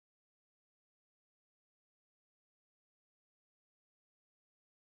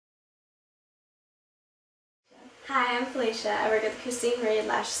Hi, I'm Felicia. I work at the Christine Reid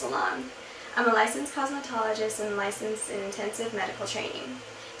Lash Salon. I'm a licensed cosmetologist and licensed in intensive medical training.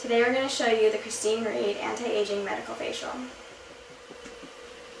 Today we're going to show you the Christine Reid Anti-Aging Medical Facial.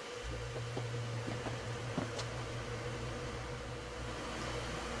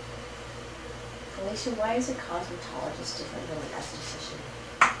 Felicia, why is a cosmetologist different than an esthetician?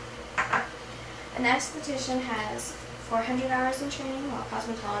 An esthetician has 400 hours in training, while a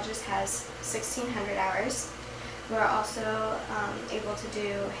cosmetologist has 1,600 hours. We're also able to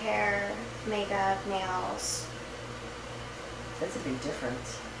do hair, makeup, nails. That's a big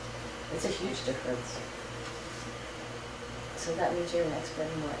difference. It's a huge difference. So that means you're an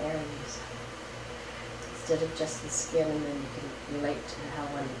expert in more areas. Instead of just the skin, and then you can relate to how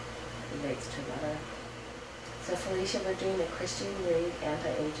one relates to another. So Felicia, we're doing the Christine Reid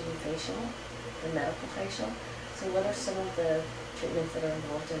Anti-Aging Facial, the medical facial. So what are some of the treatments that are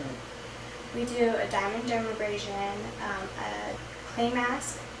involved in it? We do a diamond dermabrasion, a clay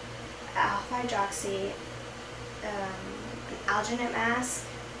mask, alpha hydroxy, an alginate mask,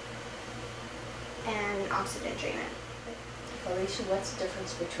 and an oxygen treatment. Felicia, what's the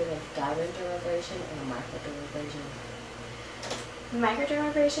difference between a diamond dermabrasion and a microdermabrasion?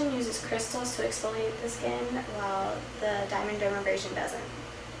 Microdermabrasion uses crystals to exfoliate the skin, while the diamond dermabrasion doesn't.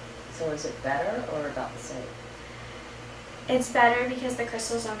 So is it better or about the same? It's better because the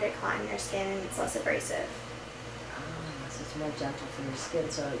crystals don't get caught in your skin and it's less abrasive. So it's more gentle for your skin,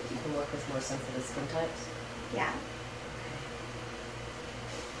 so you can work with more sensitive skin types? Yeah.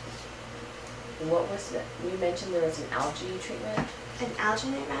 What was it? You mentioned there was an algae treatment? An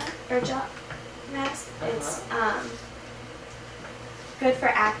alginate mask, or gel mask. It's good for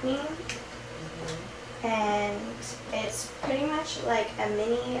acne, and it's pretty much like a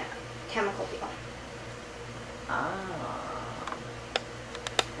mini chemical peel.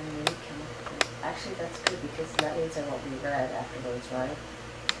 Actually, that's good because that means I won't be red afterwards, right?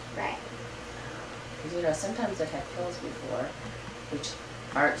 Right. Because, you know, sometimes I've had pills before, which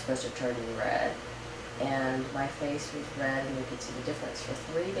aren't supposed to turn you red, and my face was red, and you could see the difference for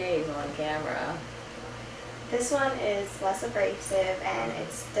 3 days on camera. This one is less abrasive, and it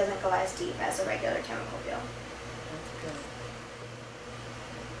doesn't go as deep as a regular chemical peel. That's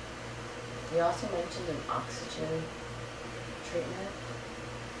good. You also mentioned an oxygen treatment.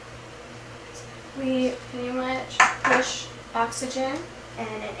 We pretty much push oxygen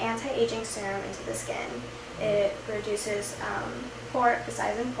and an anti-aging serum into the skin. It reduces the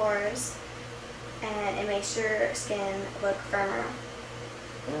size in pores, and it makes your skin look firmer.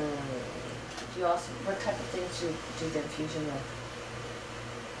 You also, what type of things do you do the infusion with?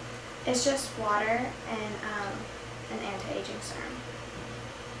 It's just water and an anti-aging serum.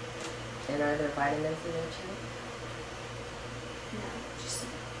 And are there vitamins in there too? No, just...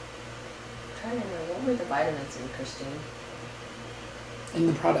 I'm trying to remember, what were the vitamins in, Christine? In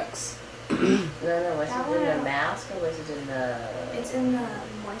the products. No, was it in the mask or was it in the... It's in the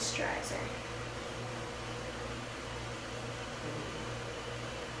moisturizer.